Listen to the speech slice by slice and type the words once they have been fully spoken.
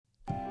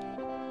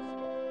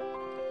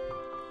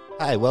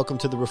Hi, welcome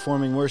to the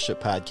Reforming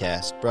Worship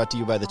Podcast, brought to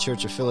you by the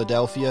Church of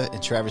Philadelphia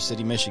in Traverse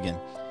City, Michigan.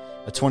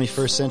 A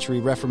 21st century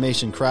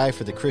Reformation cry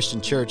for the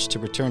Christian church to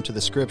return to the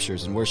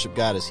Scriptures and worship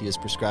God as He is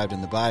prescribed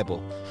in the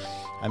Bible.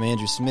 I'm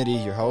Andrew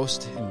Smitty, your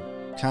host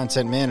and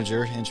content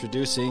manager,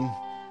 introducing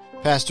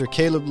Pastor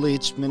Caleb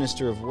Leach,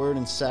 Minister of Word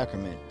and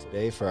Sacrament,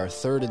 today for our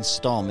third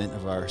installment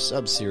of our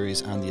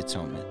sub-series on the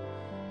Atonement.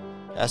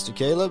 Pastor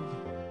Caleb?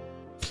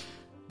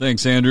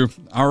 Thanks, Andrew.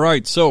 All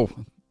right, so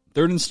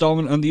third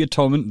installment on the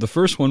Atonement. The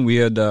first one we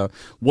had,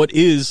 what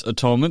is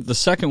atonement? The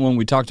second one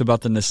we talked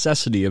about the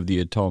necessity of the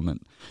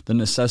atonement. The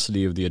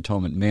necessity of the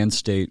atonement, man's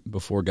state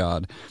before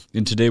God.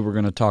 And today we're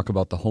going to talk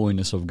about the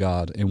holiness of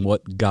God and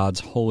what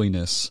God's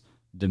holiness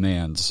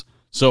demands.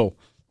 So,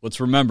 let's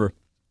remember,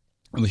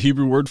 the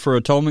Hebrew word for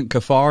atonement,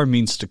 kafar,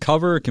 means to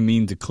cover. It can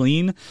mean to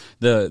clean.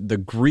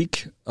 The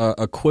Greek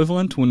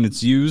equivalent, when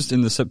it's used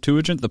in the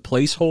Septuagint, the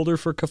placeholder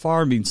for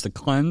kafar means to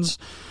cleanse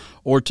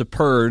or to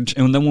purge.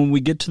 And then when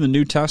we get to the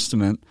New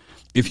Testament,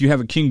 if you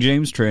have a King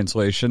James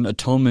translation,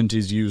 atonement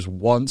is used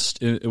once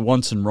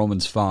in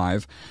Romans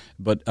 5,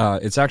 but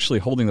it's actually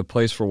holding the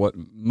place for what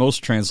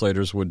most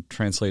translators would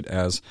translate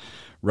as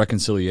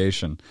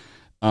reconciliation.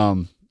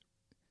 But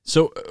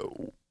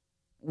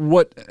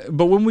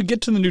when we get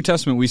to the New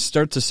Testament, we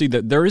start to see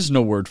that there is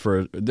no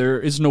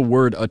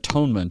word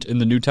atonement in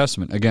the New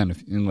Testament. Again,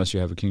 unless you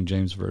have a King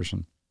James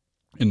version,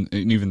 and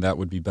even that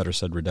would be better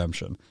said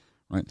redemption.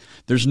 Right?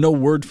 There's no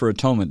word for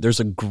atonement.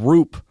 There's a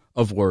group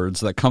of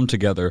words that come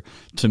together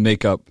to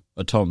make up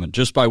atonement.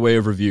 Just by way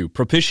of review,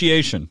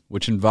 propitiation,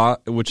 which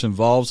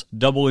involves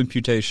double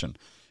imputation.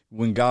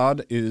 When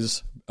God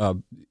is a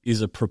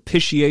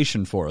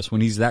propitiation for us,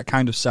 when He's that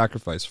kind of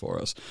sacrifice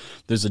for us,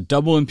 there's a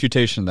double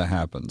imputation that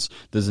happens.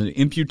 There's an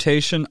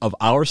imputation of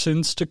our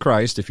sins to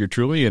Christ, if you're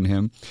truly in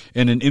Him,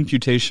 and an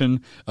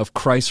imputation of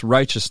Christ's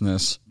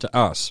righteousness to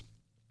us.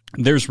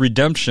 There's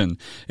redemption,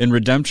 and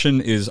redemption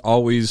is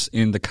always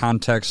in the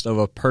context of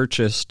a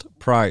purchased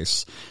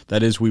price.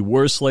 That is, we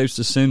were slaves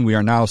to sin, we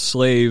are now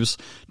slaves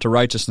to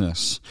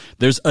righteousness.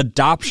 There's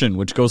adoption,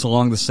 which goes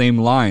along the same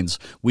lines.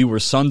 We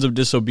were sons of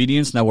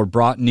disobedience, now we're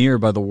brought near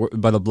by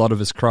the blood of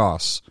His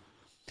cross.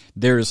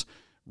 There's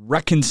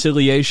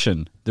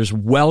reconciliation, there's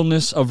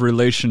wellness of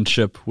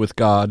relationship with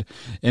God,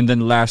 and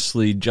then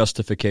lastly,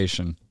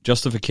 justification.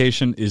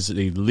 Justification is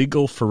a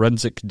legal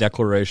forensic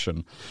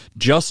declaration.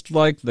 Just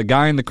like the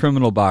guy in the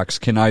criminal box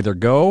can either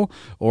go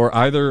or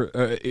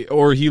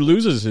he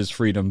loses his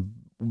freedom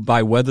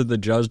by whether the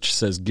judge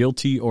says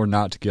guilty or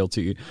not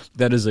guilty.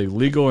 That is a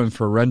legal and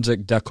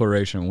forensic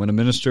declaration. When a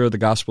minister of the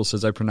gospel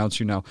says, "I pronounce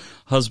you now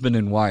husband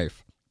and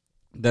wife,"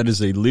 that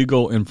is a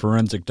legal and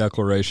forensic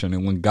declaration.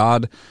 And when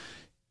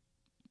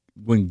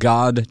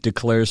God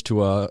declares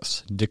to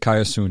us,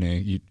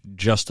 dikaiosune,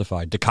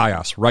 justified,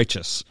 dikaios,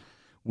 righteous,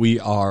 we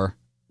are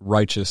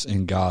righteous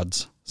in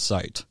God's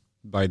sight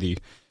by the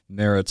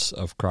merits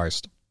of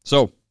Christ.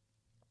 So,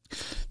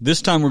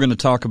 this time we're going to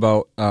talk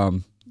about,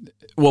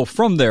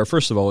 from there,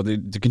 first of all,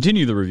 to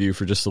continue the review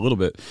for just a little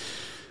bit,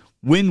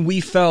 when we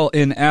fell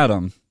in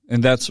Adam,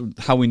 and that's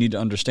how we need to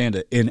understand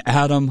it, in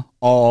Adam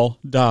all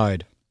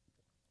died.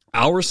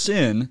 Our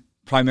sin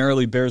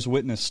primarily bears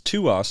witness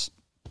to us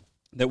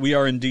that we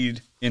are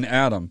indeed in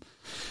Adam.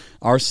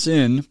 Our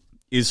sin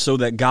is so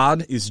that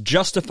God is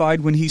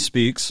justified when He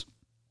speaks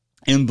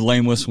and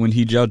blameless when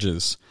He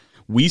judges.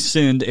 We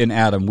sinned in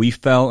Adam. We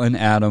fell in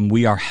Adam.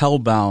 We are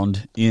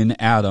hellbound in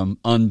Adam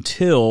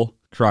until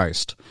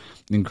Christ.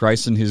 And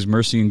Christ, in His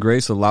mercy and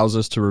grace, allows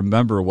us to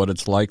remember what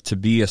it's like to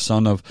be a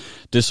son of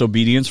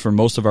disobedience for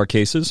most of our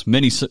cases.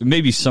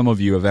 Maybe some of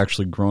you have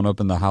actually grown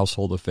up in the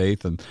household of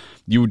faith, and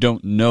you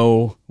don't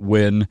know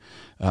when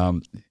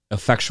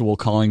effectual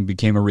calling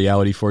became a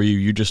reality for you.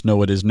 You just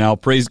know it is now.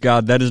 Praise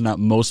God, that is not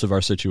most of our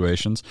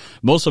situations.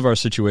 Most of our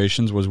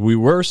situations was we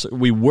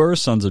were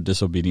sons of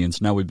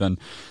disobedience. Now we've been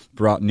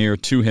brought near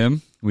to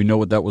Him. We know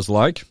what that was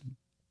like.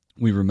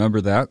 We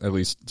remember that, at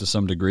least to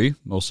some degree,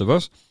 most of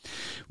us.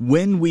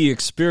 When we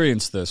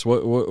experience this,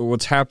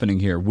 what's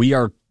happening here? We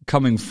are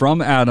coming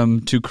from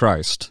Adam to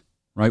Christ,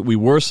 right? We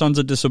were sons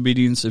of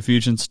disobedience,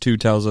 Ephesians 2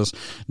 tells us.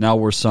 Now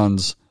we're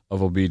sons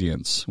of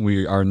obedience.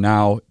 We are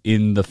now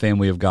in the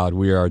family of God.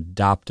 We are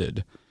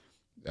adopted.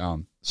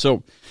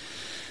 So,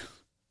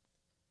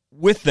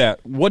 with that,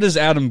 what does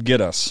Adam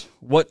get us?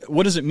 What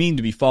does it mean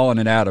to be fallen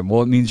in Adam?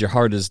 Well, it means your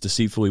heart is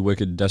deceitfully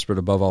wicked, desperate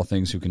above all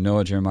things. Who can know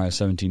it? Jeremiah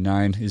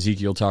 17:9.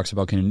 Ezekiel talks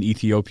about, can an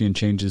Ethiopian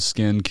change his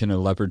skin? Can a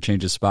leopard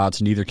change his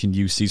spots? Neither can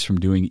you cease from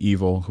doing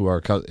evil.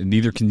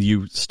 Neither can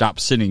you stop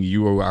sinning.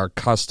 You are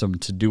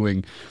accustomed to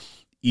doing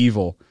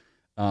evil.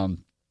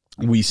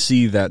 We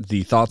see that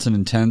the thoughts and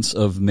intents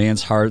of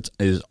man's heart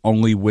is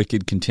only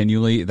wicked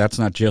continually. That's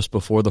not just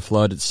before the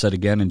flood. It's said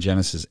again in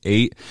Genesis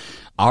 8.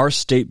 Our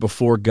state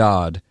before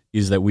God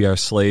is that we are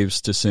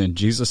slaves to sin.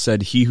 Jesus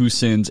said, "He who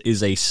sins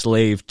is a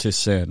slave to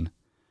sin."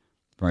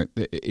 Right?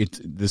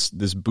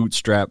 This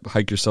bootstrap,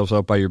 hike yourself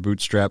up by your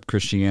bootstrap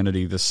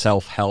Christianity, the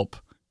self-help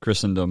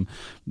Christendom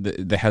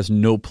that has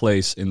no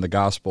place in the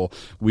gospel.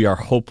 We are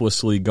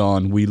hopelessly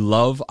gone. We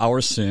love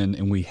our sin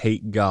and we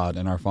hate God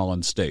in our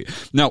fallen state.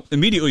 Now,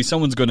 immediately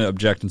someone's going to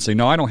object and say,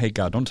 no, I don't hate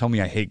God. Don't tell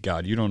me I hate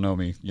God. You don't know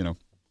me,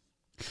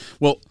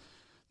 Well,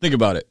 think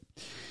about it.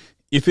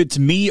 If it's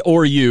me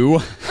or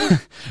you,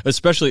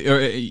 especially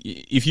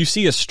if you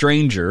see a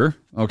stranger,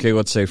 okay,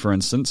 let's say, for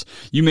instance,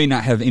 you may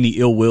not have any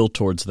ill will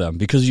towards them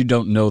because you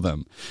don't know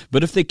them.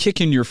 But if they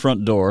kick in your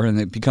front door and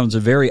it becomes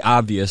very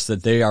obvious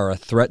that they are a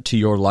threat to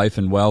your life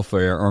and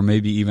welfare, or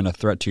maybe even a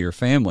threat to your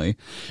family,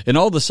 and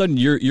all of a sudden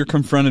you're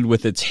confronted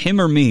with it's him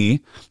or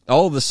me,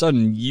 all of a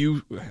sudden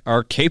you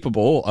are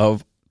capable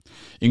of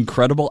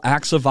incredible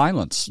acts of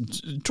violence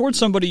towards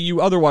somebody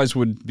you otherwise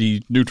would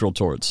be neutral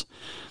towards.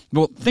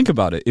 Well, think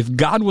about it. If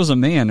God was a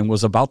man and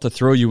was about to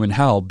throw you in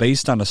hell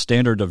based on a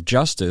standard of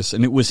justice,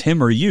 and it was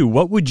him or you,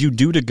 what would you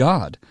do to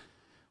God?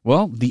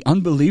 Well, the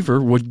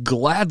unbeliever would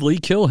gladly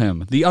kill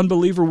him. The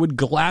unbeliever would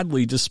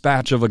gladly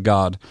dispatch of a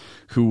God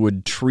who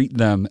would treat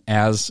them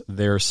as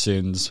their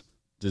sins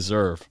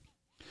deserve.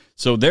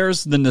 So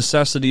there's the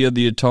necessity of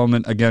the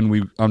atonement. Again,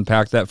 we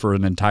unpacked that for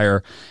an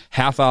entire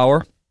half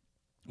hour,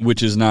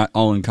 which is not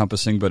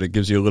all-encompassing, but it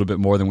gives you a little bit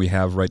more than we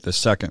have right this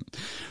second.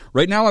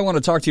 Right now, I want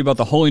to talk to you about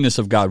the holiness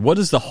of God. What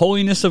is the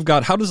holiness of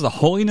God? How does the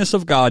holiness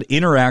of God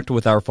interact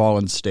with our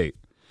fallen state?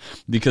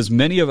 Because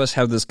many of us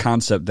have this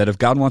concept that if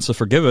God wants to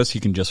forgive us, he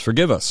can just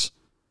forgive us.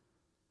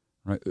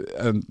 Right?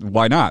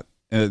 Why not?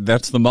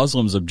 That's the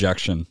Muslim's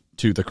objection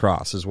to the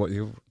cross.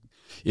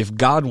 If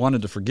God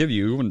wanted to forgive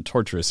you, he wouldn't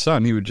torture his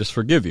son, he would just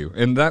forgive you.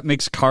 And that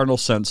makes carnal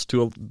sense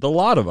to a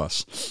lot of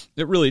us.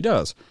 It really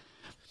does.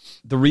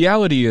 The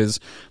reality is,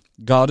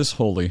 God is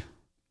holy.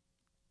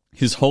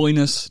 His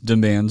holiness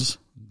demands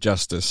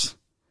justice.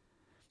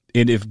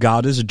 And if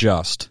God is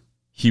just,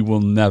 he will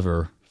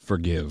never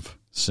forgive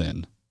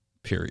sin,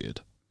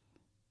 period.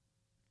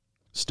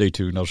 Stay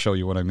tuned. I'll show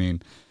you what I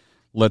mean.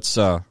 Let's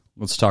talk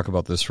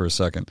about this for a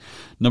second.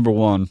 Number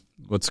one,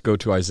 let's go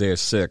to Isaiah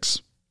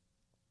 6.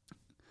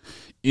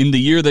 In the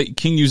year that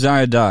King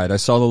Uzziah died, I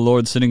saw the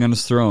Lord sitting on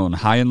his throne,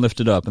 high and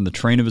lifted up, and the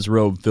train of his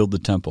robe filled the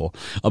temple.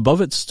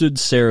 Above it stood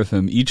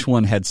seraphim. Each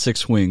one had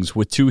 6 wings.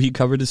 With 2 he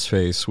covered his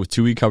face, with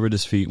 2 he covered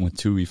his feet, and with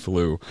 2 he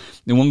flew.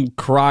 And one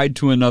cried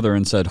to another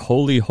and said,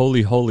 Holy,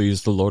 holy, holy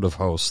is the Lord of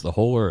hosts. The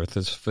whole earth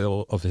is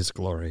full of his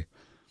glory.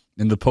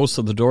 And the posts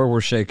of the door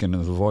were shaken,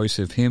 and the voice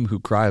of him who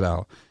cried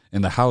out,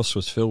 and the house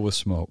was filled with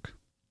smoke.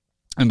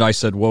 And I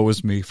said, Woe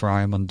is me, for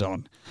I am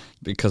undone,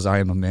 because I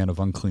am a man of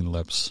unclean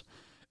lips.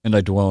 And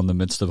I dwell in the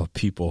midst of a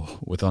people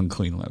with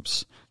unclean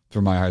lips,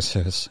 for my eyes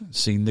has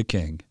seen the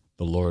King,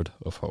 the Lord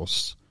of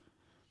hosts.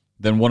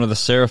 Then one of the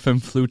seraphim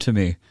flew to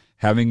me,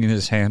 having in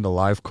his hand a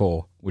live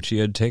coal, which he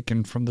had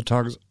taken from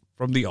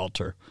the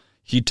altar.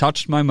 He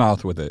touched my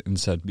mouth with it, and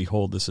said,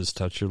 Behold, this has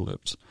touched your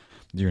lips.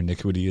 Your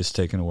iniquity is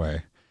taken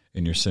away,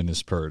 and your sin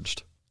is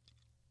purged.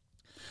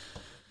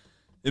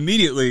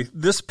 Immediately,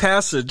 this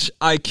passage,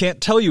 I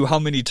can't tell you how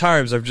many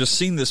times I've just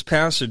seen this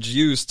passage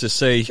used to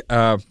say,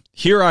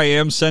 here I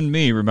am, send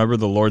me. Remember,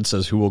 the Lord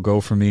says, who will go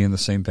for me in the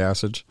same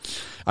passage?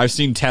 I've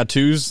seen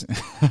tattoos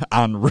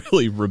on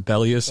really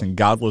rebellious and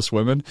godless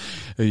women.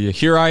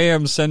 Here I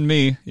am, send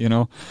me.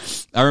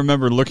 I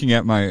remember looking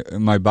at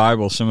my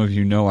Bible. Some of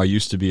you know I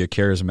used to be a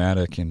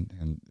charismatic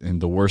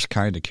and the worst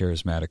kind of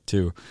charismatic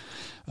too.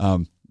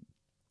 And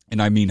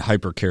I mean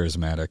hyper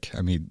charismatic.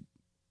 I mean,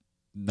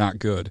 not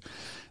good.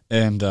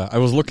 And I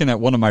was looking at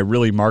one of my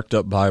really marked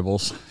up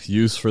Bibles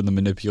used for the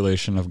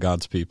manipulation of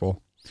God's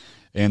people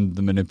and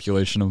the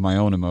manipulation of my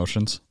own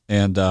emotions.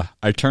 And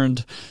I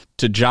turned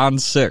to John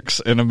 6,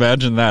 and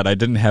imagine that. I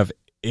didn't have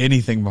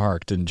anything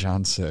marked in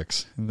John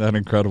 6. Isn't that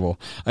incredible?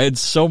 I had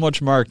so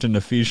much marked in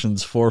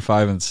Ephesians 4,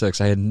 5, and 6.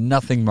 I had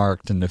nothing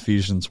marked in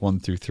Ephesians 1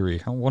 through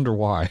 3. I wonder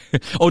why.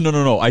 Oh,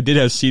 no. I did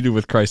have seated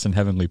with Christ in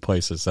heavenly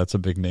places. That's a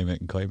big name it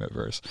and claim it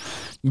verse.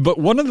 But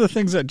one of the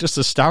things that just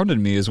astounded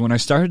me is when I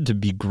started to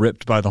be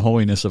gripped by the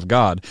holiness of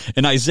God.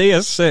 In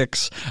Isaiah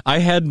 6, I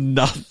had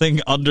nothing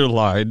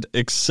underlined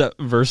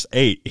except verse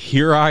 8.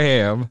 Here I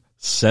am,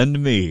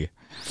 send me.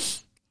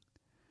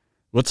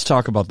 Let's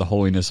talk about the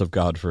holiness of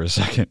God for a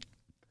second.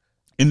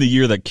 In the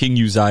year that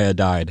King Uzziah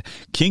died,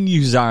 King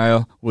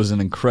Uzziah was an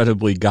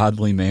incredibly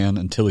godly man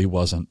until he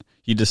wasn't.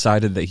 He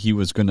decided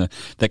that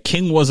that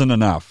king wasn't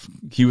enough.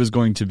 He was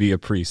going to be a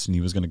priest, and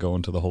he was going to go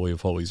into the Holy of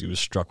Holies. He was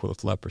struck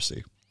with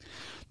leprosy.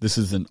 This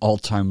is an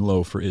all-time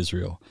low for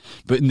Israel.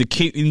 But in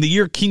the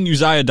year King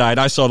Uzziah died,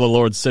 I saw the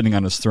Lord sitting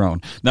on his throne.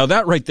 Now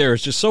that right there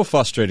is just so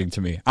frustrating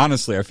to me.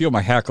 Honestly, I feel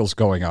my hackles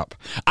going up.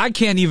 I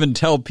can't even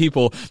tell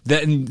people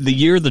that in the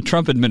year the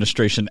Trump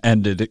administration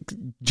ended,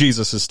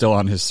 Jesus is still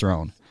on his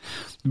throne.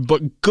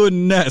 But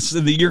goodness,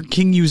 in the year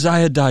King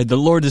Uzziah died, the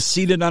Lord is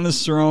seated on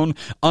his throne,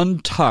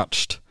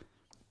 untouched.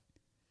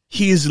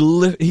 He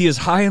is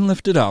high and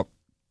lifted up.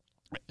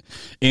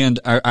 And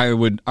I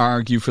would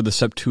argue for the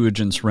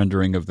Septuagint's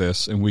rendering of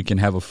this, and we can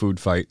have a food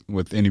fight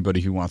with anybody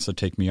who wants to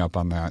take me up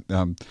on that.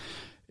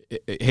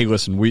 Hey,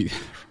 listen,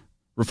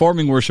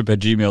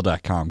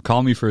 reformingworship@gmail.com.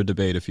 Call me for a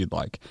debate if you'd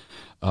like.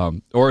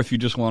 Or if you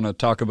just want to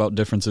talk about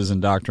differences in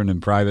doctrine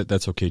in private,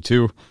 that's okay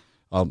too.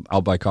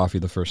 I'll buy coffee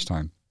the first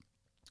time.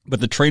 But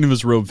the train of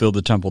his robe filled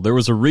the temple. There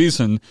was a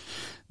reason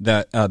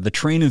that the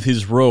train of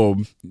his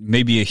robe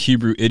may be a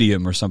Hebrew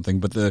idiom or something,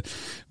 but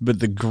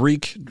the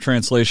Greek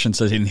translation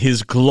says, "in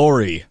his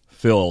glory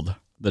filled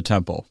the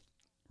temple."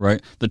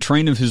 Right? The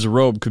train of his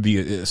robe could be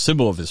a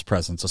symbol of his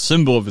presence, a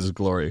symbol of his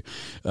glory.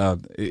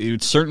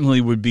 It certainly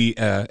would be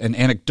an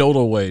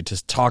anecdotal way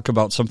to talk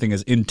about something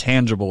as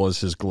intangible as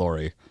his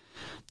glory.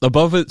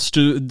 Above it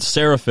stood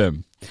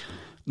seraphim.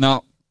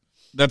 Now,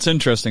 that's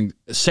interesting.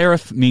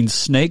 Seraph means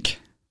snake.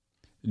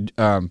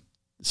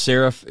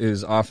 Seraph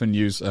is often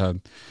used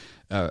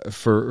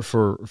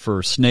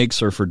for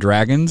snakes or for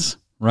dragons,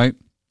 right?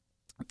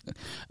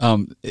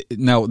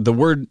 Now, the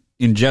word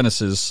in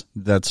Genesis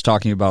that's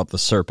talking about the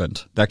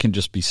serpent, that can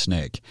just be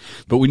snake.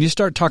 But when you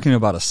start talking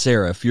about a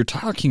seraph, you're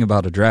talking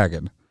about a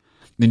dragon.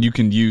 Then you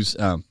can use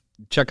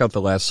check out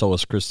the last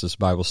Solus Christus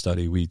Bible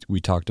study. We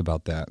talked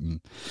about that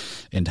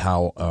and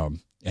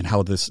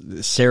how this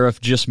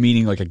seraph just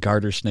meaning like a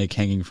garter snake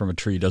hanging from a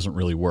tree doesn't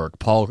really work.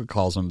 Paul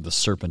calls him the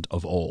serpent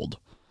of old,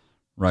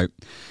 right?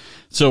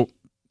 So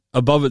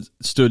above it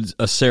stood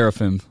a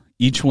seraphim.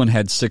 Each one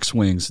had 6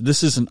 wings.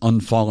 This is an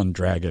unfallen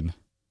dragon,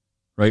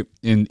 right?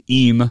 In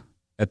im,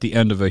 at the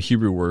end of a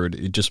Hebrew word,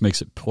 it just makes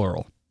it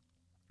plural,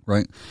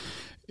 right?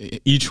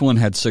 Each one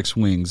had 6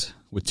 wings.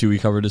 With 2 he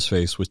covered his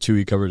face, with 2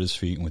 he covered his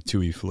feet, and with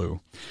 2 he flew.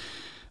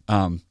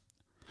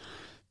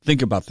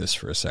 Think about this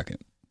for a second.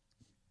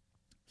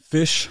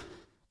 Fish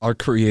are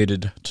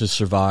created to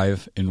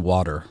survive in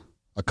water,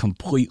 a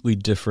completely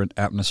different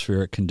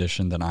atmospheric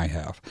condition than I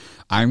have.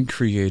 I'm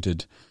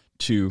created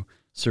to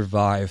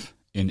survive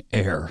in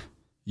air.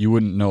 You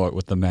wouldn't know it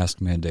with the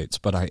mask mandates,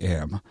 but I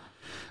am.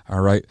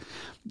 All right?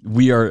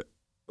 We are.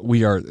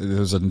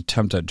 There's an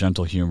attempt at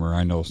gentle humor.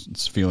 I know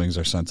feelings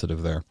are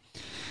sensitive there.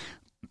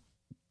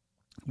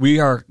 We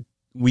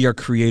are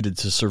created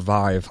to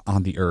survive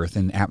on the earth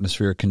in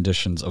atmospheric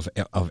conditions of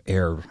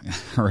air,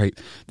 right?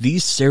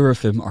 These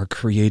seraphim are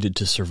created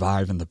to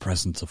survive in the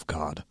presence of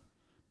God,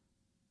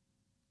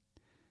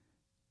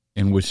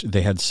 in which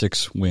they had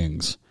 6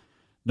 wings.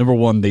 Number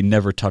 1, they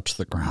never touch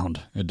the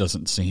ground, it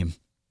doesn't seem.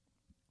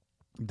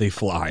 They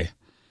fly.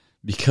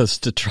 Because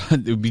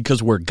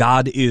where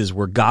God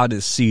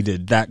is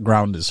seated, that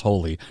ground is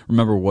holy.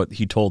 Remember what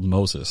he told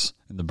Moses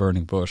in the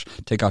burning bush.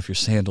 Take off your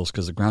sandals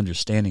because the ground you're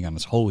standing on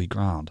is holy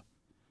ground.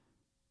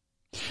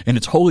 And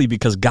it's holy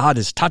because God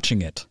is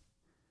touching it.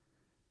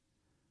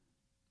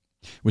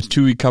 With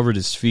 2 he covered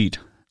his feet.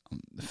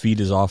 Feet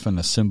is often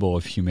a symbol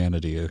of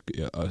humanity,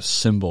 a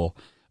symbol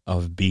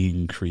of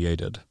being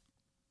created.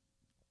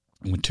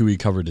 And with 2 he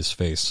covered his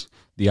face.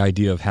 The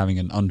idea of having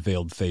an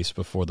unveiled face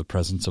before the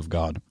presence of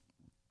God.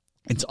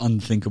 It's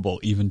unthinkable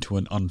even to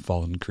an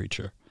unfallen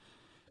creature.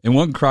 And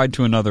one cried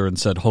to another and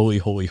said, "Holy,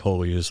 holy,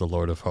 holy is the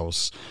Lord of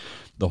hosts.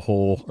 The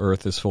whole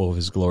earth is full of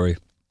his glory."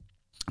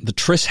 The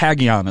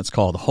Trishagion, it's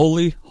called,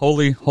 holy,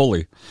 holy,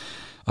 holy.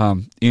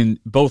 In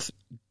both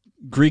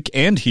Greek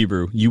and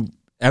Hebrew, you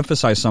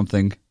emphasize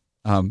something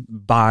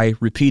by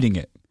repeating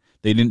it.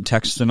 They didn't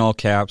text in all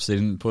caps. They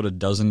didn't put a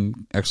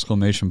dozen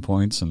exclamation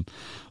points and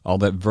all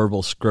that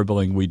verbal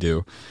scribbling we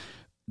do.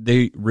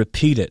 They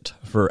repeat it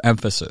for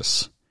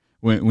emphasis.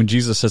 When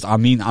Jesus says,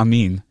 "Amen,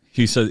 amen,"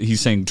 he's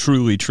saying,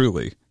 "Truly,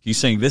 truly." He's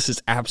saying this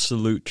is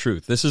absolute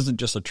truth. This isn't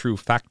just a true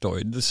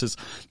factoid. This is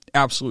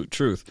absolute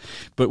truth.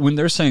 But when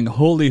they're saying,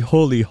 "Holy,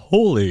 holy,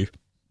 holy,"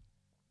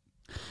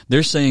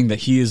 they're saying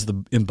that he is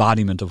the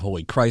embodiment of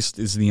holy. Christ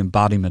is the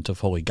embodiment of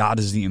holy. God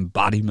is the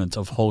embodiment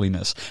of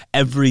holiness.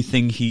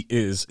 Everything he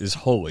is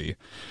holy.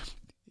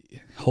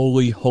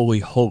 Holy, holy,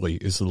 holy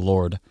is the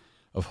Lord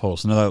of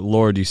hosts. Now that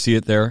Lord, you see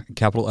it there?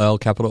 Capital L,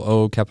 capital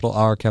O, capital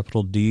R,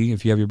 capital D,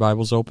 if you have your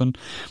Bibles open.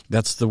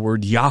 That's the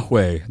word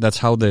Yahweh. That's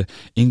how the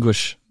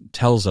English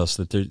tells us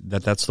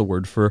that's the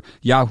word for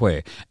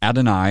Yahweh.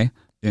 Adonai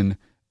in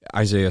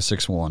Isaiah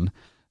 6:1.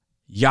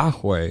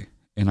 Yahweh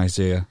in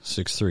Isaiah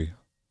 6:3.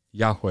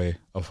 Yahweh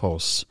of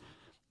hosts.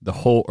 The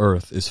whole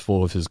earth is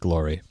full of his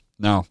glory.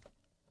 Now,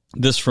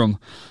 this from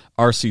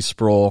R.C.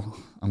 Sproul.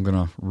 I'm going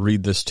to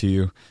read this to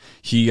you.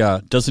 He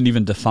doesn't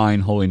even define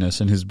holiness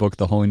in his book,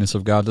 The Holiness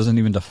of God. Doesn't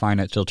even define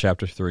it till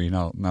chapter 3.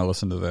 Now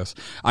listen to this.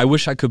 "I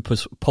wish I could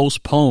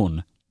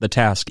postpone the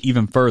task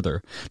even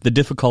further. The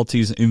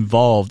difficulties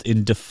involved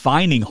in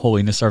defining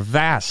holiness are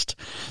vast.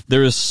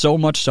 There is so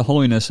much to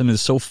holiness and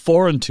is so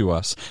foreign to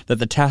us that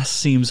the task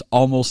seems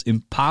almost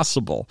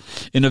impossible.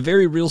 In a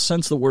very real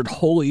sense, the word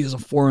holy is a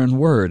foreign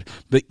word.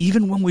 But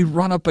even when we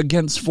run up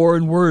against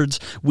foreign words,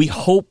 we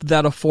hope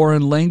that a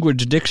foreign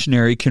language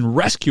dictionary can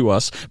rescue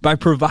us by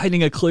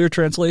providing a clear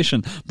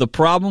translation. The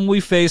problem we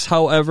face,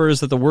 however,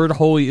 is that the word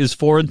holy is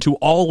foreign to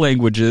all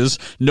languages.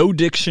 No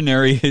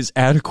dictionary is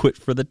adequate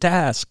for the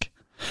task.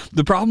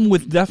 The problem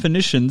with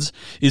definitions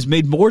is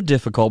made more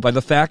difficult by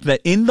the fact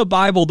that in the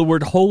Bible, the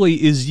word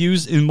holy is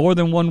used in more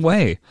than one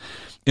way.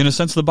 In a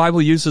sense, the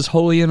Bible uses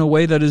holy in a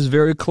way that is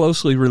very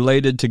closely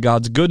related to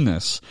God's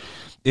goodness.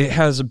 It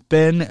has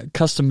been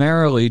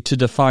customarily to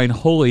define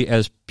holy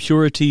as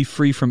purity,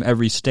 free from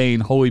every stain,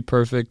 holy,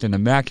 perfect, and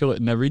immaculate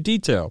in every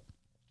detail.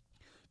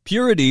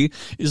 Purity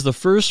is the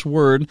first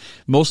word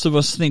most of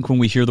us think when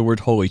we hear the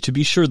word holy. To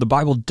be sure, the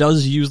Bible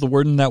does use the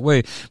word in that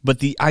way, but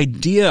the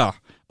idea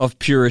of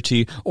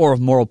purity or of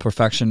moral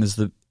perfection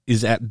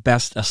is at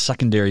best a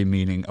secondary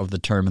meaning of the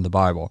term in the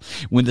Bible.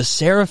 When the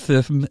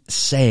seraphim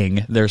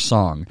sang their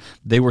song,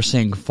 they were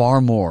saying far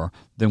more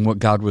than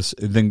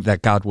that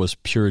God was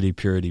purity,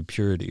 purity,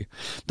 purity.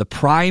 The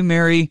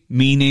primary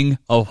meaning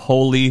of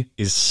holy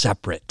is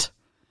separate.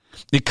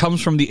 It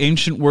comes from the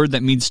ancient word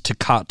that means to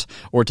cut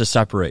or to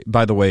separate.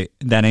 By the way,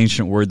 that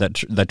ancient word, that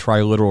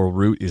triliteral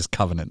root is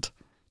covenant,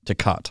 to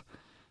cut.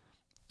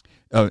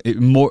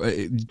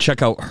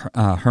 Check out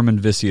Herman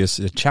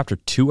Vicius, chapter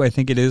 2, I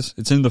think it is.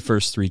 It's in the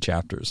first 3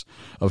 chapters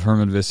of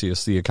Herman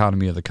Vicius, The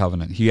Economy of the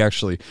Covenant. He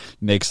actually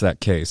makes that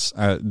case.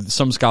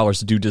 Some scholars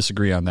do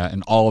disagree on that,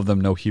 and all of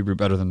them know Hebrew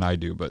better than I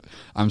do, but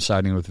I'm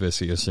siding with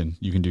Vicius, and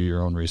you can do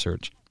your own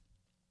research.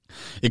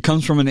 It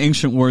comes from an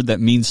ancient word that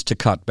means to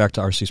cut, back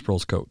to R.C.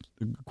 Sproul's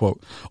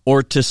quote,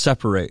 or to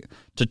separate.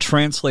 To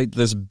translate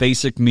this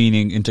basic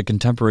meaning into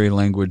contemporary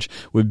language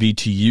would be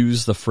to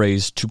use the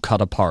phrase to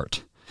cut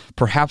apart.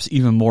 Perhaps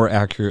even more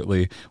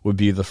accurately would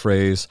be the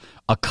phrase,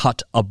 a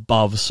cut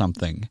above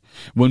something.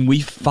 When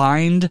we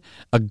find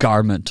a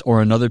garment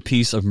or another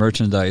piece of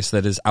merchandise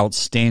that is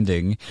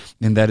outstanding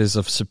and that is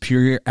of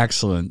superior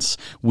excellence,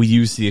 we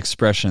use the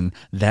expression,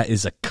 that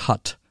is a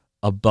cut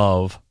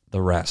above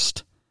the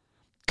rest.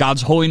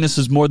 God's holiness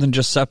is more than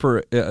just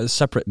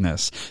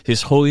separateness.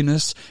 His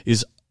holiness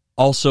is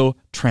also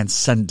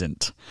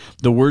transcendent.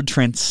 The word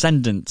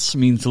transcendence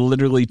means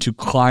literally to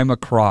climb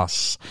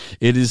across.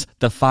 It is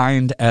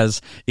defined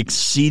as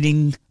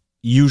exceeding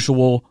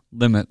usual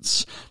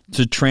limits.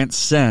 To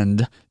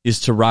transcend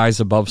is to rise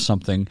above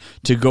something,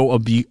 to go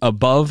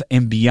above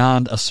and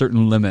beyond a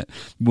certain limit.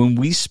 When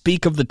we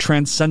speak of the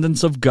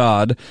transcendence of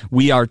God,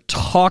 we are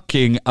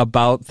talking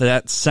about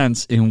that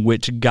sense in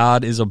which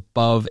God is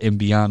above and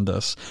beyond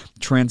us.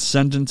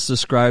 Transcendence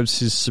describes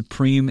his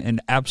supreme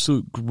and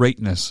absolute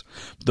greatness.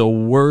 The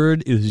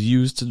word is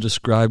used to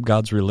describe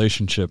God's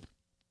relationship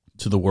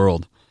to the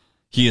world.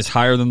 He is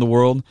higher than the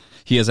world.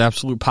 He has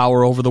absolute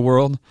power over the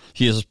world.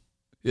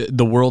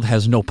 The world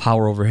has no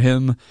power over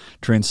him.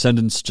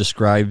 Transcendence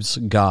describes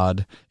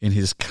God in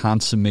his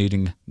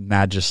consuming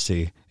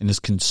majesty,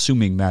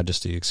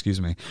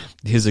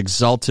 his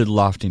exalted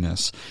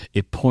loftiness.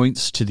 It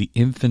points to the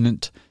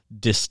infinite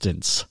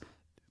distance.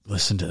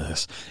 Listen to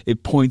this.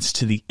 It points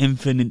to the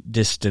infinite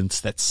distance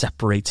that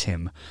separates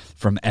him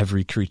from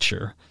every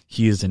creature.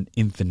 He is an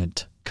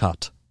infinite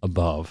cut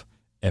above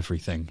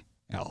everything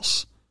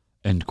else.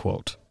 End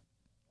quote.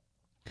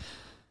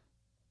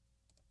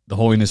 The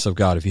holiness of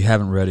God. If you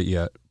haven't read it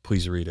yet,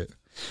 please read it.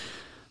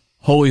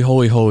 Holy,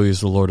 holy, holy is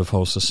the Lord of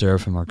hosts. The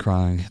seraphim are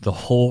crying. The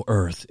whole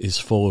earth is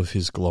full of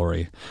his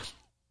glory.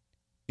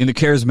 In the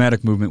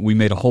charismatic movement, we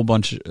made a whole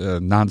bunch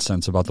of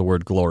nonsense about the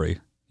word glory.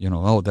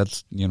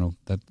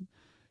 That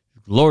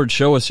Lord,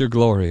 show us your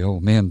glory. Oh,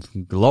 man,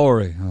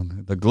 glory.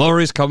 The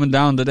glory's coming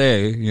down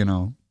today.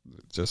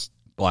 Just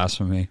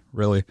blasphemy,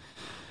 really.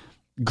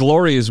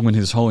 Glory is when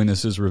his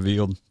holiness is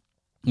revealed.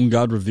 When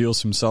God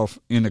reveals himself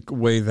in a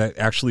way that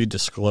actually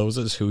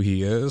discloses who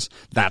he is,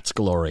 that's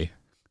glory.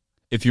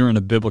 If you're in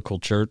a biblical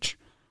church,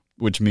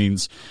 which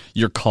means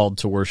you're called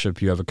to worship,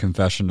 you have a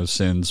confession of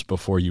sins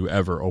before you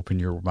ever open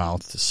your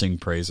mouth to sing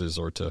praises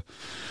or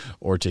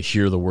to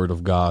hear the word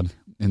of God,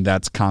 and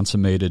that's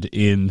consummated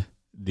in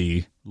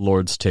the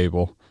Lord's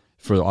table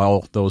for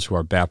all those who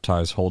are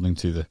baptized, holding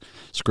to the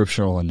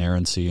scriptural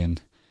inerrancy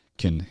and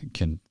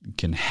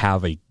can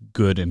have a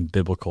good and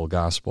biblical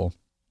gospel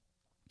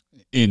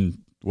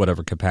in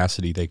whatever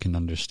capacity they can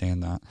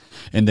understand that.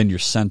 And then you're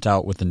sent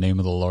out with the name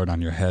of the Lord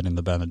on your head in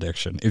the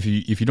benediction. If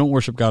you don't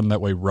worship God in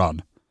that way,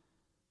 run.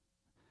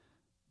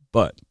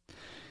 But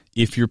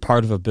if you're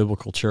part of a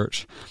biblical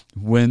church,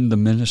 when the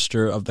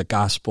minister of the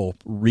gospel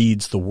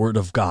reads the word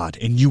of God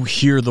and you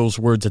hear those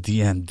words at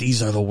the end,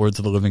 these are the words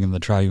of the living and the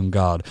triune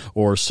God,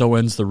 or so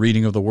ends the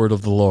reading of the word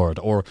of the Lord,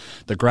 or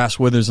the grass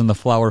withers and the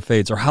flower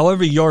fades, or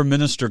however your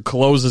minister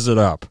closes it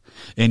up,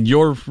 and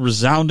your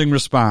resounding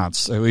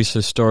response, at least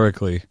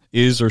historically,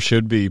 is or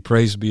should be,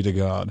 praise be to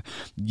God.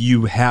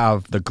 You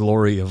have the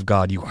glory of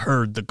God. You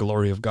heard the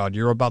glory of God.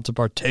 You're about to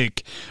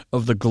partake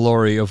of the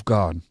glory of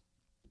God.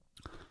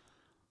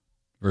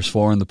 Verse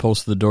 4, and the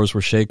posts of the doors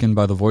were shaken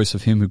by the voice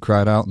of him who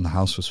cried out, and the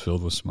house was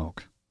filled with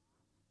smoke.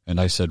 And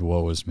I said,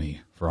 woe is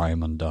me, for I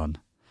am undone.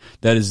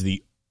 That is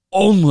the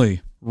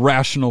only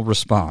rational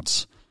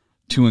response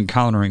to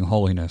encountering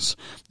holiness,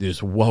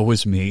 is woe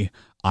is me,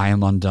 I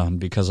am undone,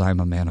 because I am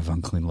a man of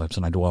unclean lips,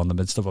 and I dwell in the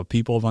midst of a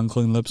people of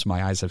unclean lips.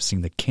 My eyes have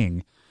seen the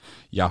King,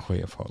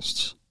 Yahweh of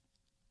hosts.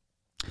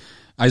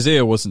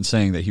 Isaiah wasn't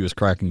saying that he was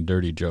cracking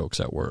dirty jokes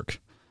at work,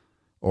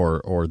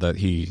 or that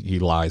he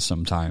lies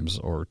sometimes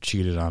or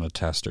cheated on a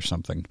test or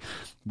something.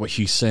 What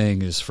he's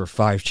saying is, for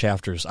 5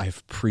 chapters,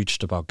 I've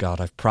preached about God,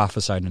 I've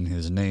prophesied in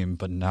his name,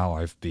 but now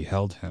I've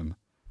beheld him.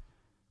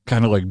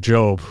 Kind of like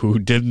Job, who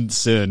didn't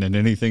sin in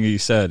anything he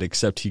said,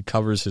 except he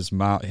covers his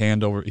mouth,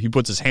 he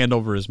puts his hand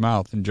over his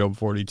mouth in Job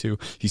 42.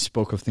 He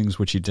spoke of things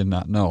which he did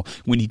not know.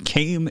 When he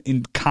came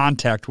in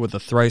contact with the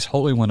thrice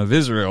Holy One of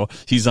Israel,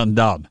 he's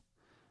undone.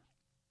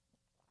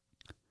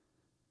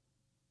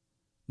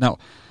 Now,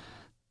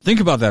 think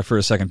about that for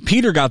a second.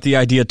 Peter got the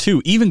idea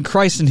too. Even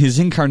Christ in his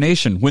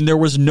incarnation, when there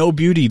was no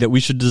beauty that we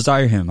should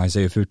desire him,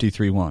 Isaiah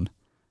 53:1.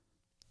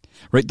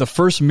 Right, the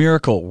first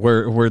miracle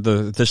where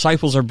the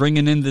disciples are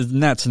bringing in the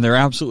nets and they're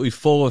absolutely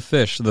full of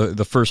fish,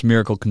 the first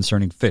miracle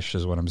concerning fish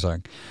is what I'm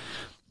saying.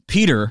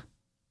 Peter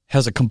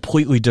has a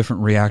completely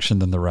different reaction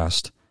than the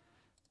rest.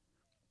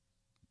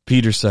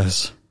 Peter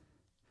says,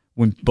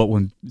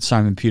 when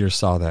Simon Peter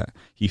saw that,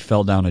 he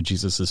fell down at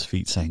Jesus'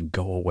 feet saying,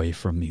 "Go away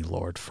from me,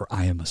 Lord, for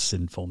I am a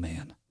sinful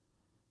man."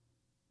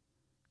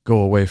 Go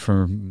away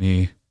from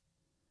me,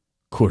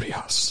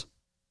 Kurios.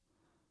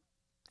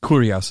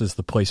 Kurios is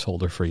the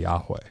placeholder for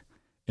Yahweh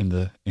in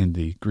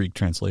the Greek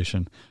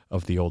translation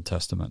of the Old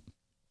Testament.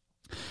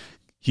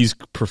 He's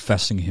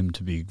professing him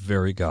to be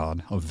very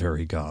God, a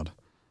very God.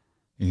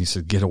 And he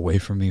said, "Get away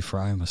from me, for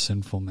I am a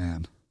sinful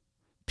man."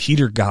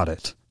 Peter got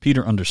it.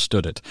 Peter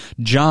understood it.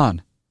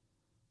 John,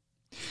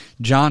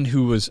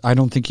 who was, I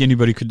don't think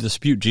anybody could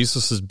dispute,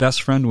 Jesus'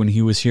 best friend when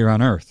he was here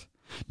on earth.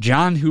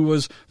 John, who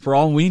was, for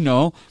all we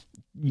know,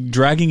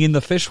 dragging in the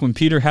fish when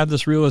Peter had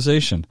this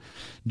realization.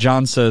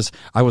 John says,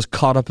 "I was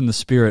caught up in the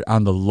Spirit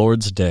on the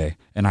Lord's day,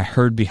 and I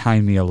heard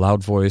behind me a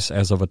loud voice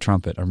as of a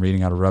trumpet." I'm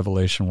reading out of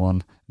Revelation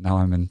 1. Now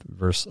I'm in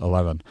verse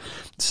 11.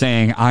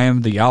 "Saying, I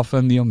am the Alpha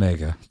and the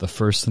Omega, the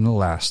first and the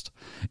last.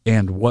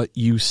 And what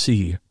you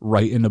see,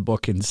 write in a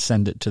book and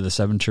send it to the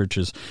 7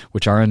 churches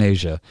which are in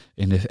Asia,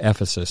 in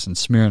Ephesus and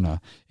Smyrna,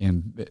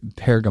 in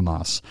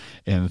Pergamos,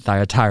 in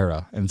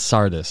Thyatira, and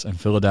Sardis, and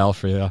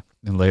Philadelphia,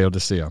 and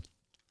Laodicea."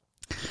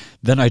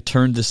 Then I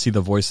turned to see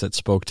the voice that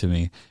spoke to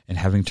me, and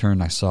having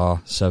turned I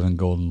saw 7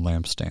 golden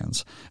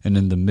lampstands. And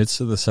in the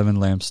midst of the 7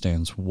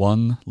 lampstands,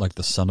 one like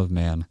the Son of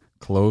Man,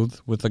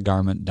 clothed with a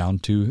garment down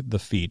to the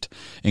feet,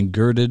 and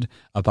girded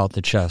about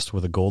the chest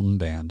with a golden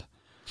band.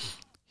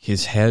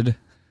 His head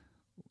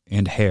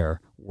and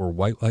hair were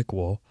white like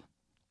wool,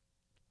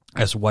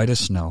 as white as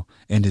snow,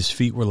 and his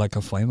feet were like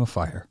a flame of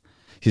fire.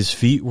 His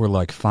feet were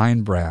like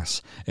fine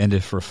brass, and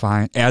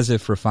as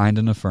if refined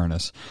in a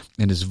furnace,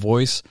 and his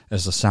voice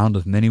as the sound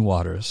of many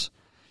waters.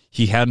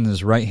 He had in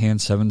his right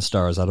hand 7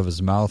 stars. Out of his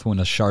mouth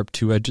went a sharp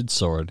 2-edged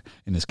sword,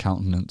 and his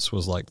countenance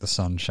was like the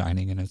sun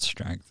shining in its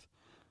strength.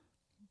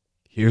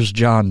 Here's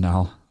John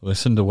now.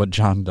 Listen to what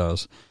John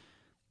does.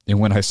 "And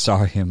when I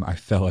saw him, I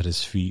fell at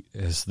his feet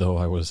as though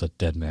I was a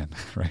dead man."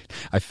 Right?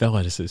 I fell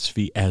at his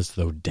feet as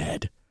though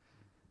dead.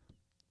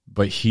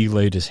 But he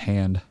laid his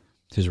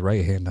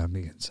right hand on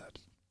me and said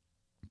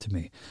to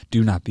me,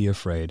 "Do not be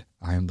afraid.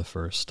 I am the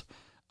first.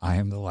 I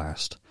am the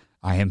last.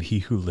 I am he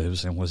who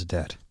lives and was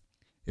dead.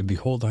 And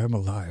behold, I am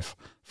alive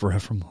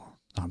forevermore.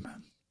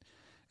 Amen.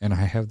 And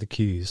I have the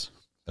keys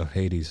of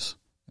Hades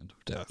and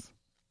of death."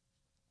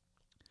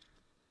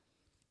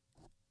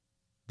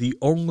 The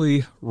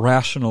only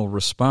rational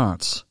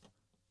response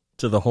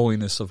to the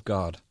holiness of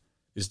God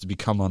is to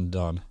become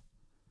undone.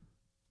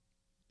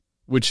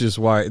 Which is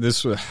why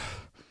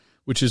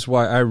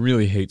I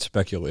really hate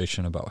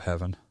speculation about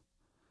heaven.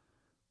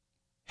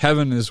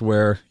 Heaven is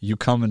where you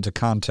come into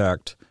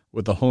contact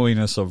with the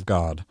holiness of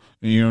God,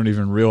 and you don't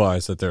even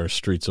realize that there are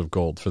streets of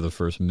gold for the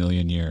first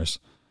 1,000,000 years.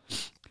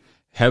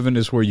 Heaven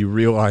is where you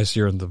realize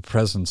you're in the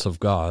presence of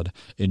God,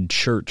 and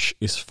church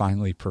is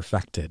finally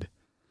perfected,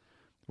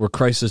 where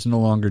Christ is no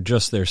longer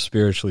just there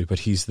spiritually, but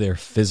he's there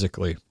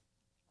physically,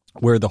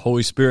 where the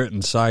Holy Spirit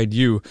inside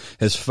you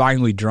has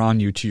finally drawn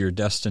you to your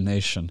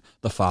destination,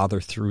 the Father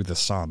through the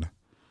Son,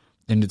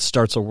 and it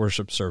starts a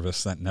worship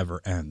service that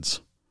never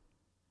ends.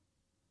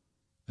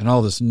 And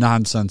all this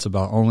nonsense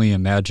about only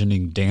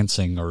imagining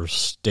dancing or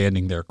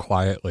standing there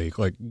quietly,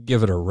 like,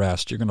 give it a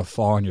rest. You're going to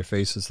fall on your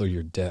face as though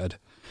you're dead,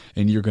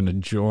 and you're going to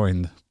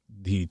join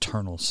the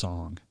eternal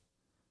song.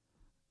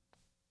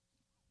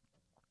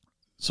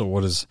 So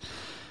what does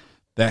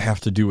that have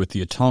to do with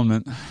the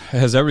atonement? It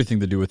has everything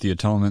to do with the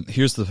atonement.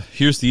 Here's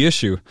the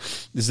issue,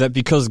 is that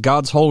because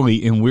God's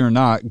holy and we're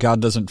not,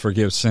 God doesn't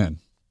forgive sin.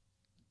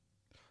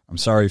 I'm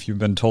sorry if you've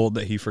been told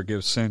that he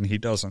forgives sin. He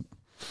doesn't.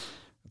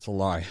 It's a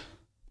lie.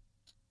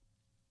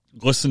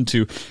 Listen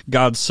to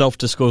God's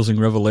self-disclosing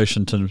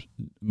revelation to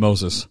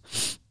Moses.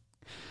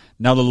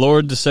 "Now the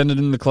Lord descended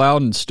in the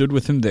cloud and stood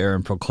with him there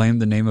and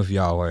proclaimed the name of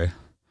Yahweh.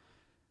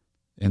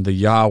 And the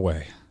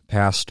Yahweh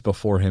passed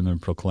before him and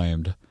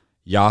proclaimed,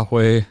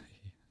 Yahweh,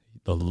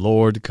 the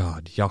Lord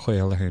God, Yahweh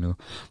Eloheinu,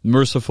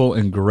 merciful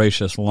and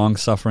gracious,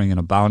 long-suffering and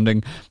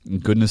abounding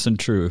in goodness and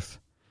truth,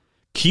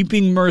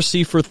 keeping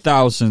mercy for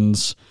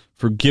thousands,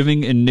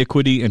 forgiving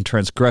iniquity and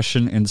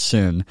transgression and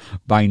sin,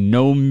 by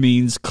no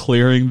means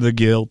clearing the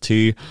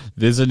guilty,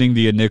 visiting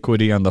the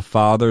iniquity on the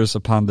fathers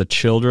upon the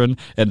children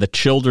and the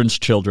children's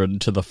children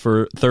to the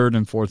 3rd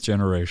and 4th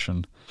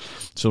generation."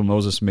 So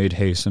Moses made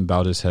haste and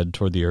bowed his head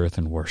toward the earth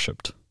and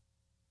worshipped.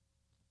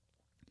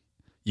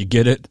 You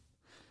get it?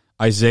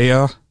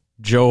 Isaiah,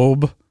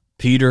 Job,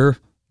 Peter,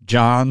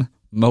 John,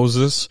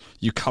 Moses,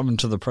 you come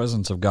into the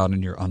presence of God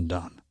and you're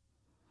undone.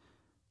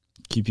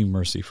 Keeping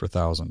mercy for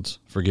thousands,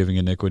 forgiving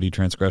iniquity,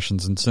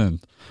 transgressions, and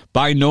sin.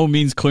 By no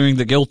means clearing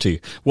the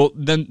guilty. Well,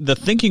 then the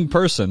thinking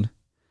person,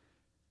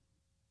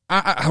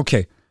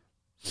 okay,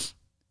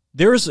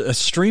 there's a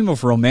stream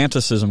of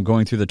romanticism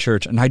going through the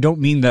church, and I don't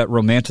mean that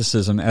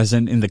romanticism as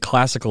in the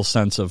classical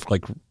sense of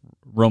like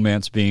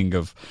romance being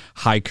of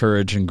high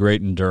courage and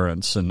great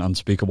endurance and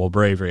unspeakable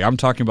bravery. I'm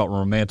talking about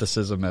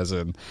romanticism as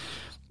in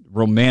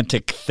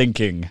romantic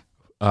thinking,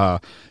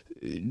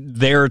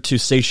 there to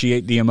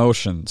satiate the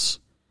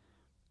emotions.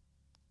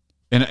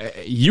 And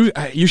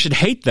you should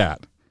hate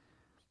that.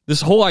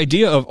 This whole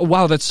idea of, oh,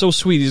 wow, that's so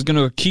sweet. He's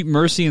going to keep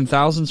mercy in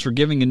thousands,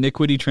 forgiving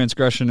iniquity,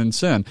 transgression, and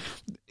sin.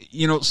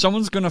 You know,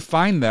 someone's going to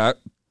find that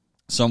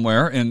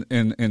somewhere, and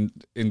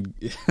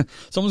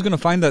someone's going to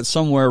find that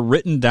somewhere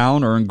written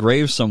down or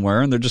engraved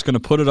somewhere, and they're just going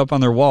to put it up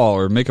on their wall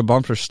or make a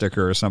bumper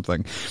sticker or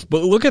something.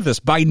 But look at this.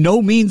 By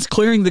no means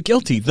clearing the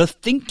guilty. The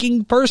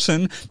thinking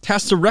person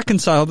has to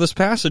reconcile this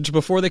passage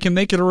before they can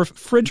make it a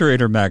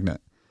refrigerator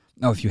magnet.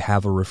 Now, if you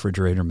have a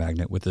refrigerator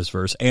magnet with this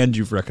verse and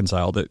you've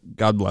reconciled it,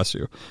 God bless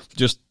you.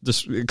 Just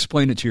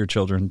explain it to your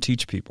children and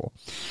teach people.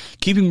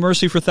 Keeping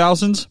mercy for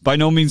thousands, by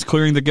no means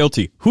clearing the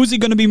guilty. Who's he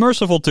going to be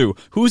merciful to?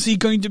 Who is he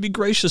going to be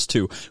gracious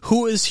to?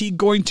 Who is he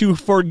going to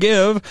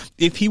forgive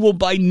if he will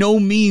by no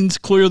means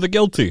clear the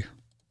guilty?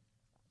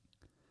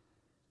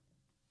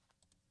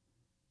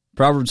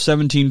 Proverbs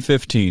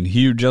 17:15,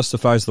 he who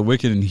justifies the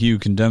wicked and he who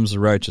condemns the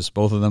righteous,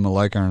 both of them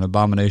alike are an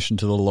abomination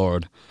to the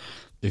Lord.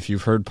 If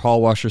you've heard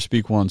Paul Washer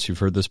speak once, you've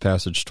heard this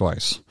passage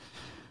twice.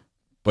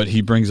 But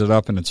he brings it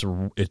up, and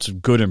it's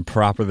good and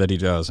proper that he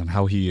does, and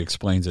how he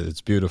explains it,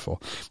 it's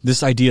beautiful.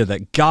 This idea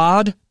that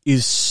God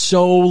is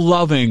so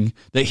loving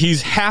that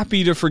he's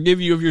happy to forgive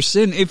you of your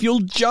sin if you'll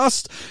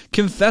just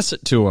confess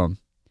it to him.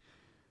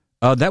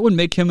 That would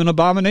make him an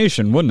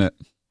abomination, wouldn't it?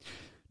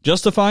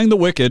 Justifying the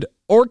wicked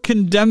or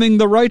condemning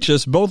the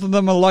righteous, both of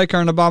them alike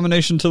are an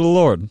abomination to the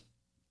Lord.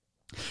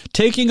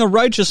 Taking a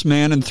righteous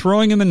man and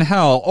throwing him in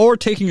hell, or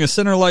taking a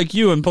sinner like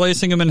you and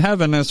placing him in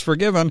heaven as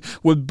forgiven,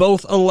 would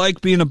both alike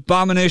be an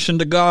abomination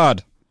to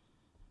God.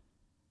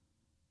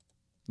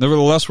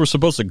 Nevertheless, we're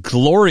supposed to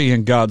glory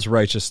in God's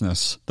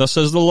righteousness. Thus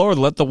says the Lord,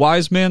 let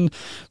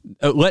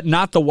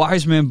not the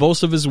wise man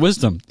boast of his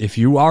wisdom. If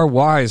you are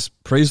wise,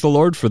 praise the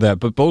Lord for that,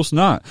 but boast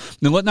not.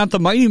 And let not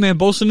the mighty man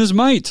boast in his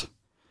might.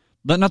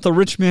 Let not the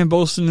rich man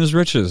boast in his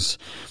riches.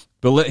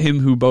 But let him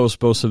who boasts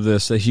boast of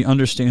this, that he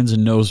understands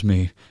and knows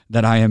me,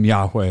 that I am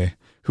Yahweh,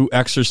 who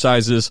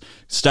exercises.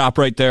 Stop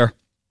right there.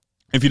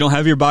 If you don't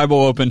have your Bible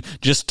open,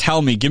 just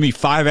tell me. Give me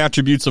 5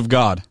 attributes of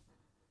God.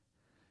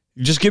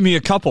 Just give me a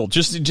couple.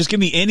 Just give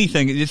me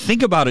anything.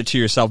 Think about it to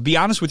yourself. Be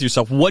honest with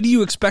yourself. What do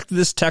you expect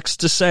this text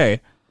to say?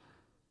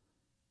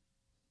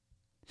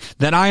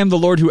 That I am the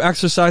Lord who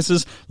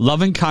exercises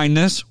loving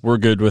kindness. We're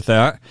good with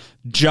that.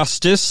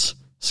 Justice.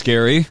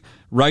 Scary.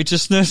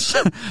 Righteousness,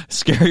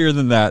 scarier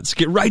than that.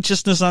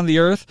 Righteousness on the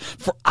earth,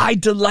 for I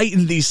delight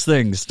in these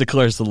things,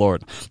 declares the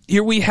Lord.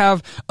 Here we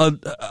have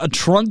a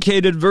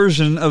truncated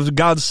version of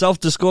God's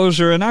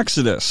self-disclosure in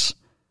Exodus.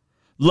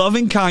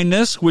 Loving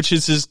kindness, which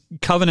is his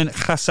covenant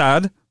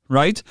chesed,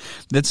 right?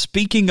 That's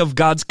speaking of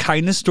God's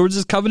kindness towards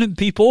his covenant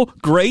people.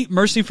 Great.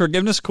 Mercy,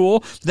 forgiveness,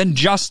 cool. Then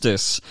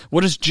justice.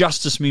 What does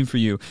justice mean for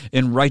you?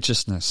 In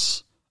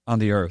righteousness on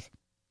the earth.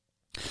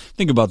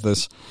 Think about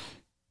this.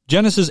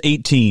 Genesis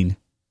 18.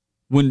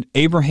 When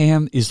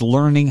Abraham is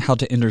learning how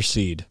to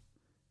intercede,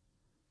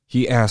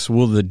 he asks,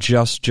 will the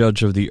just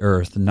judge of the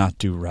earth not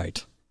do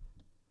right?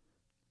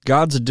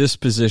 God's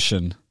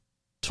disposition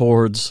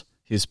towards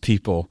his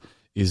people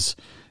is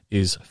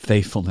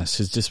faithfulness.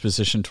 His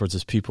disposition towards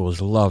his people is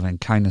love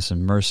and kindness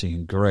and mercy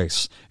and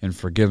grace and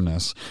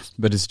forgiveness.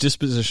 But his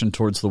disposition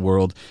towards the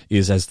world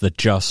is as the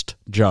just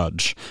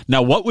judge.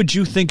 Now, what would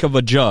you think of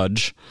a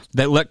judge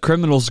that let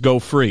criminals go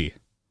free?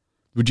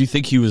 Would you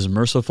think he was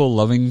merciful,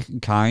 loving,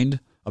 kind,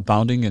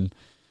 abounding in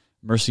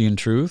mercy and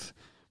truth?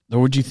 Or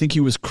would you think he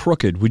was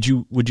crooked? Would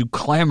you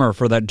clamor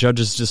for that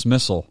judge's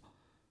dismissal?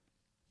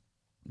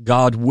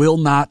 God will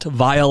not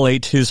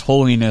violate his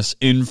holiness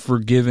in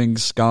forgiving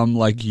scum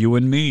like you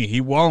and me. He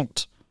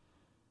won't.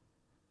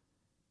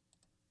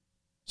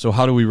 So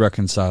how do we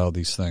reconcile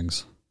these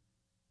things?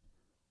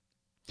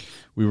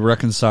 We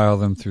reconcile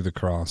them through the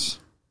cross.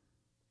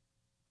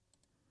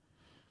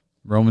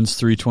 Romans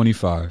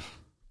 3:25.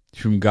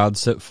 Whom God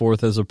set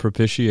forth as a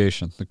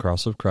propitiation, the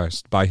cross of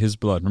Christ, by his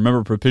blood.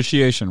 Remember,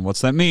 propitiation,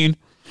 what's that mean?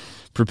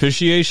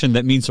 Propitiation,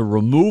 that means a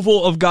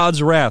removal of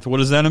God's wrath. What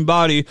does that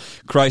embody?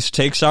 Christ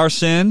takes our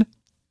sin,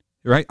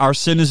 right? Our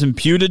sin is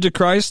imputed to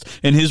Christ,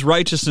 and his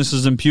righteousness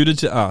is imputed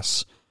to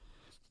us.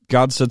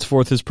 God sets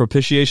forth his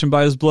propitiation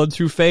by his blood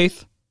through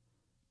faith.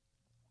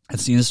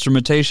 That's the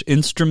instrumentation.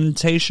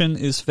 Instrumentation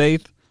is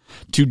faith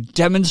to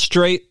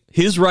demonstrate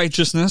his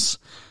righteousness.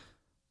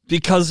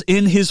 Because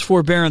in his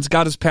forbearance,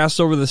 God has passed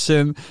over the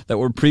sin that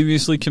were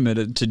previously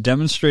committed to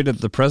demonstrate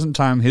at the present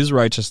time his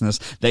righteousness,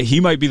 that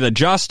he might be the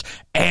just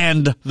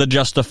and the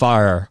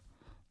justifier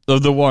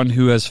of the one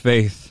who has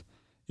faith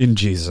in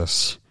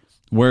Jesus.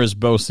 Where is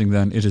boasting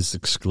then? It is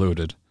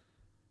excluded.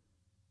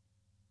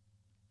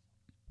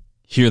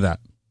 Hear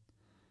that.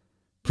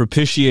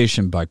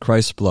 Propitiation by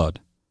Christ's blood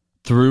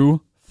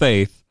through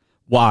faith.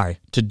 Why?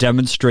 To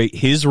demonstrate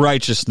his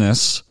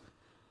righteousness,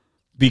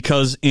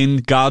 because in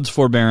God's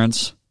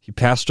forbearance, he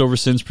passed over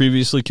sins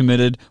previously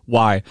committed.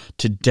 Why?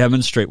 To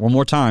demonstrate, one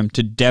more time,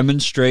 to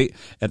demonstrate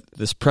at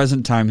this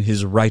present time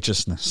his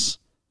righteousness,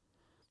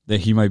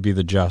 that he might be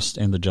the just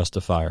and the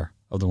justifier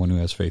of the one who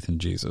has faith in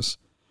Jesus.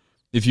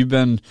 If you've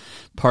been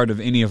part of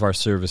any of our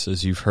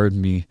services, you've heard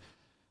me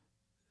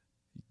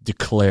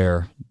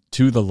declare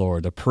to the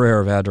Lord a prayer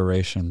of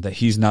adoration that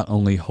he's not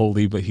only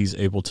holy, but he's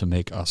able to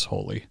make us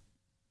holy.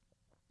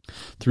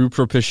 Through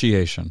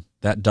propitiation,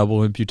 that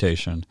double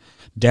imputation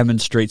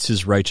demonstrates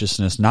his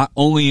righteousness not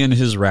only in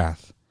his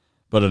wrath,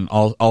 but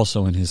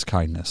also in his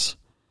kindness,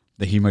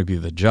 that he might be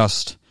the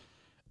just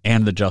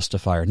and the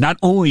justifier. Not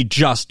only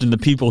just in the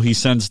people he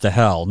sends to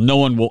hell, no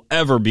one will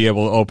ever be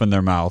able to open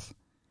their mouth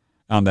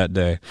on that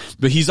day,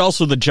 but he's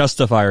also the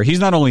justifier. He's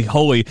not only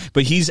holy,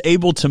 but he's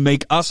able to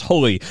make us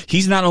holy.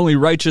 He's not only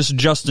righteous,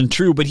 just, and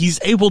true, but he's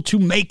able to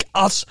make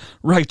us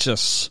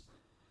righteous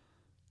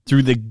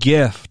through the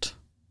gift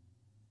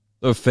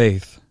of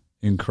faith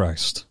in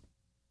Christ.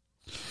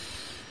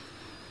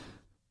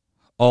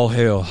 All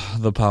hail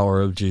the power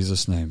of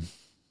Jesus' name.